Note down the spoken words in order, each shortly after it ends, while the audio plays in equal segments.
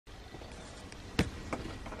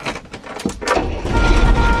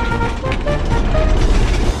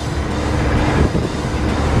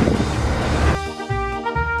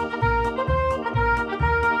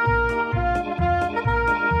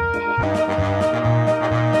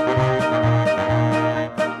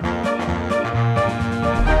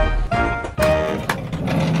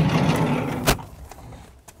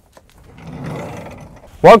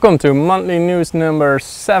Welcome to monthly news number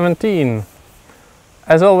 17.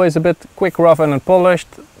 As always, a bit quick, rough and unpolished,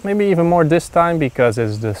 maybe even more this time because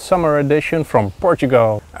it's the summer edition from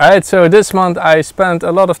Portugal. Alright, so this month I spent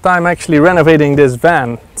a lot of time actually renovating this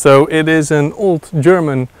van. So it is an old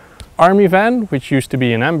German army van, which used to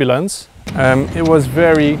be an ambulance. It was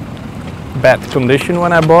very bad condition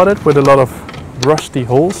when I bought it, with a lot of rusty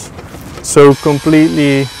holes. So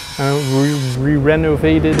completely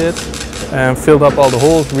re-renovated it. Filled up all the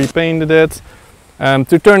holes, repainted it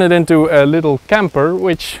to turn it into a little camper,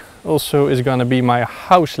 which also is going to be my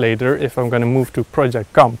house later if I'm going to move to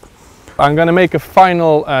Project Camp. I'm going to make a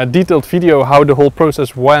final detailed video how the whole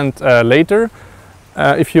process went later.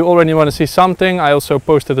 If you already want to see something, I also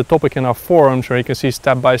posted a topic in our forums where you can see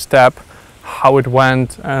step by step how it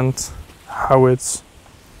went and how it's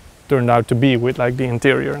turned out to be with like the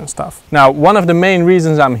interior and stuff. Now, one of the main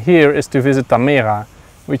reasons I'm here is to visit Tamera,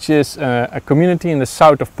 which is a community in the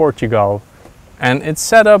south of Portugal, and it's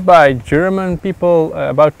set up by German people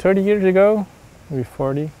about 30 years ago, maybe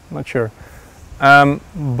 40, not sure.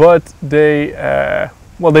 But they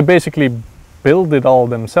basically built it all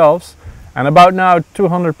themselves, and about now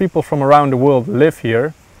 200 people from around the world live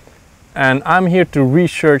here. And I'm here to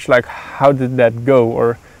research like how did that go,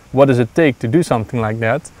 or what does it take to do something like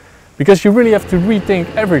that. Because you really have to rethink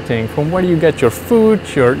everything, from where do you get your food,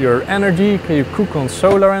 your energy, can you cook on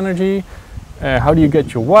solar energy, how do you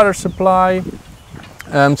get your water supply.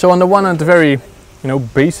 So on the one hand, very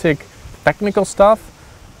basic technical stuff,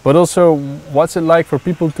 but also what's it like for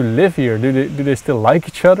people to live here? Do they still like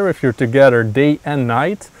each other if you're together day and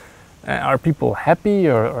night? Are people happy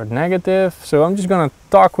or negative? So I'm just gonna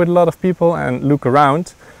talk with a lot of people and look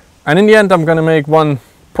around, and in the end I'm gonna make one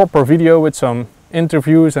proper video with some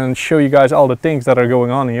interviews and show you guys all the things that are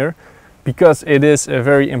going on here, because it is a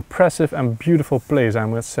very impressive and beautiful place, I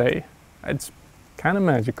must say. It's kind of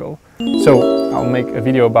magical. So I'll make a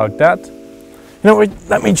video about that.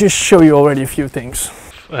 Let me just show you already a few things.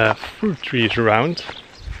 Fruit trees around,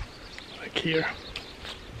 like here,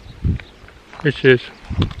 which is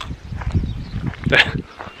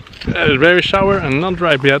very sour and not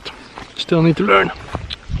ripe yet. Still need to learn.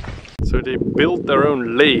 So they built their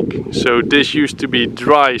own lake. So this used to be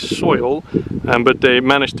dry soil, but they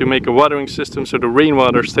managed to make a watering system so the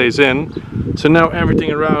rainwater stays in. So now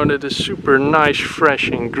everything around it is super nice, fresh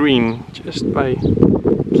and green, just by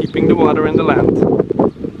keeping the water in the land.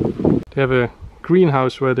 They have a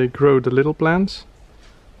greenhouse where they grow the little plants,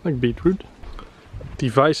 like beetroot.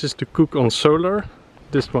 Devices to cook on solar.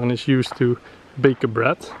 This one is used to bake a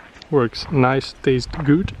bread. Works nice, tastes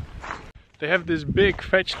good. They have this big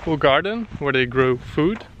vegetable garden where they grow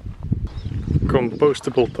food.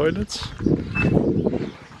 Compostable toilets.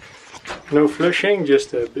 No flushing,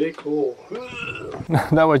 just a big hole.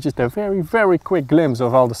 That was just a very quick glimpse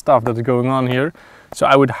of all the stuff that's going on here. So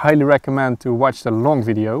I would highly recommend to watch the long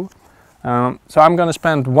video. So I'm gonna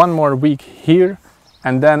spend one more week here,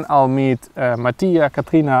 and then I'll meet Mattia,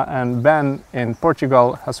 Katrina and Ben in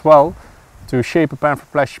Portugal as well to shape a pan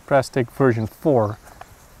for plastic version 4.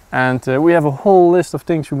 And we have a whole list of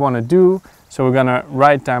things we want to do, so we're gonna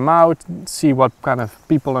write them out, see what kind of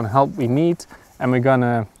people and help we need, and we're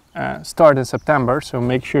gonna start in September, so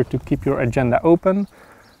make sure to keep your agenda open.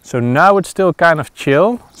 So now it's still kind of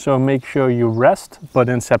chill, so make sure you rest, but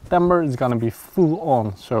in September it's gonna be full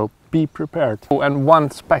on, so be prepared. Oh, and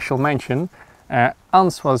one special mention,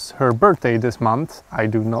 Ans was her birthday this month. I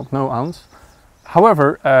do not know Ans.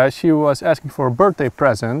 However, she was asking for a birthday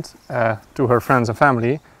present to her friends and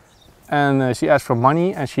family. And she asked for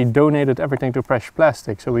money, and she donated everything to Precious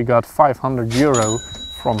Plastic. So we got 500 euro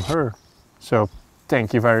from her. So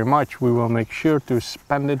thank you very much. We will make sure to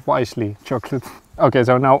spend it wisely. Chocolate. Okay,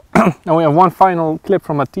 so now we have one final clip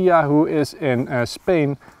from Mattia, who is in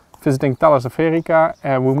Spain visiting Tallers Esferica,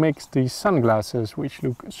 who makes these sunglasses, which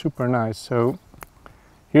look super nice. So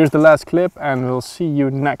here's the last clip, and we'll see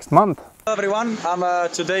you next month. Hello everyone, I'm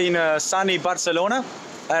today in sunny Barcelona.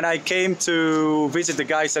 And I came to visit the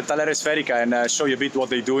guys at Tallers Esferica and show you a bit what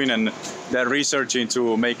they're doing and their research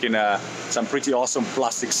into making some pretty awesome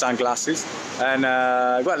plastic sunglasses. And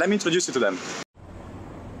well, let me introduce you to them.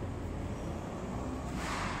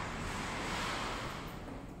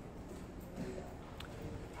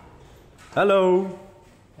 Hello.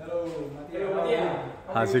 Hello, Mattia.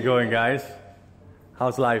 How's it going, guys?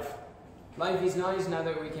 How's life? Life is nice now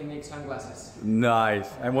that we can make sunglasses. Nice.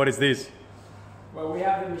 And what is this? Well, we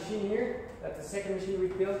have the machine here. That's the second machine we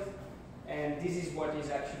built, and this is what is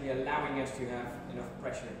actually allowing us to have enough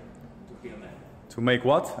pressure to build that. To make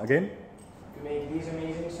what again? To make these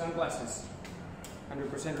amazing sunglasses.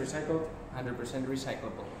 100% recycled, 100%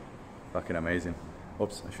 recyclable. Fucking amazing.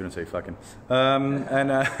 Oops, I shouldn't say fucking.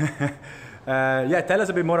 Yeah, tell us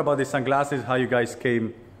a bit more about these sunglasses, how you guys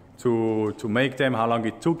came to make them, how long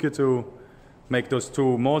it took you to make those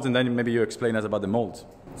two molds, and then maybe you explain us about the molds.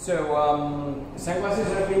 So sunglasses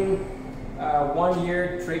have been a 1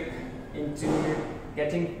 year trip into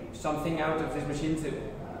getting something out of these machines that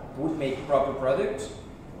would make proper products.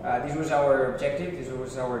 This was our objective, this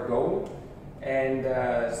was our goal, and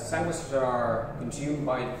sunglasses are consumed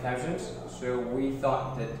by the thousands, so we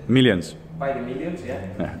thought that... Millions. By the millions,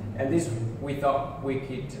 yeah. And this, we thought we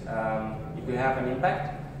could, it could have an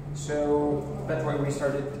impact. So that's why we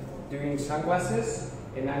started doing sunglasses,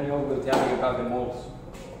 and Daniel will tell you about the molds.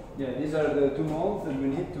 Yeah, these are the two molds that we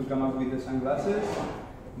need to come up with the sunglasses.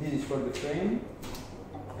 This is for the frame.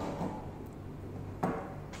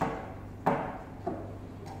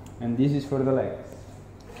 And this is for the legs.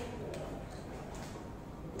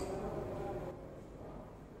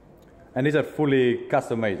 And these are fully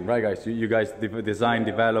custom made, right guys? You guys designed,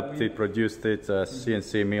 developed it, produced it,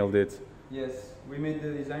 CNC milled it. Yes, we made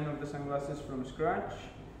the design of the sunglasses from scratch.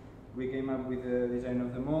 We came up with the design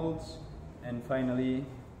of the molds, and finally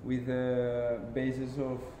with the bases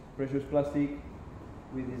of precious plastic,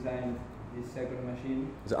 we designed this second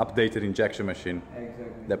machine. It's an updated injection machine. Exactly.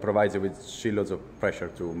 That provides you with shitloads of pressure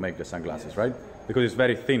to make the sunglasses, right? Because it's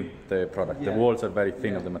very thin, the product. Yeah. The walls are very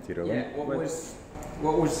thin of the material. Yeah, Right?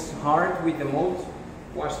 what was hard with the molds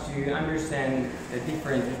was to understand the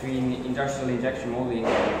difference between industrial injection molding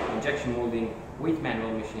and injection molding with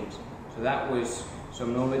manual machines. So that was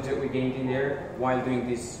some knowledge that we gained in there while doing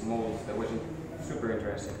these molds. That was super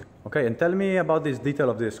interesting. Okay, and tell me about this detail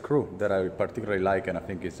of the screw that I particularly like and I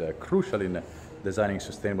think is crucial in designing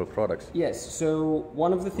sustainable products. Yes, so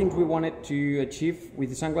one of the things we wanted to achieve with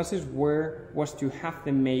the sunglasses was to have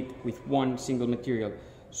them made with one single material.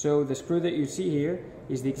 So the screw that you see here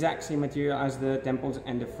is the exact same material as the temples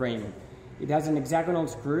and the frame. It has an hexagonal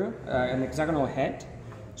screw, an hexagonal head,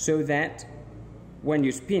 so that when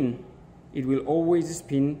you spin, it will always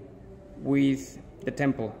spin with the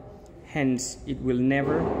temple. Hence, it will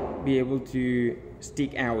never be able to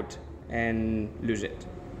stick out and lose it.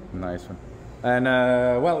 Nice one. And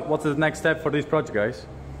well, what's the next step for this project, guys?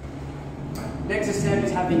 Next step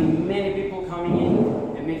is having many people coming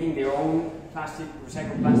in and making their own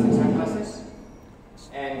recycled plastic sunglasses.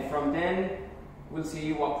 And from then, we'll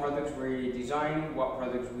see what products we design, what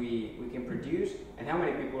products we can produce, and how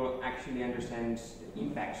many people actually understand the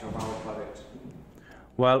impacts of our products.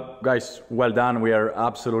 Well, guys, well done. We are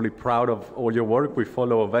absolutely proud of all your work. We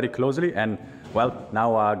follow very closely, and well,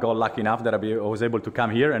 now I got lucky enough that I was able to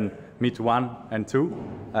come here and meet 1 and 2.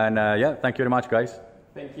 And yeah, thank you very much, guys.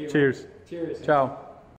 Thank you. Cheers. Cheers. Ciao.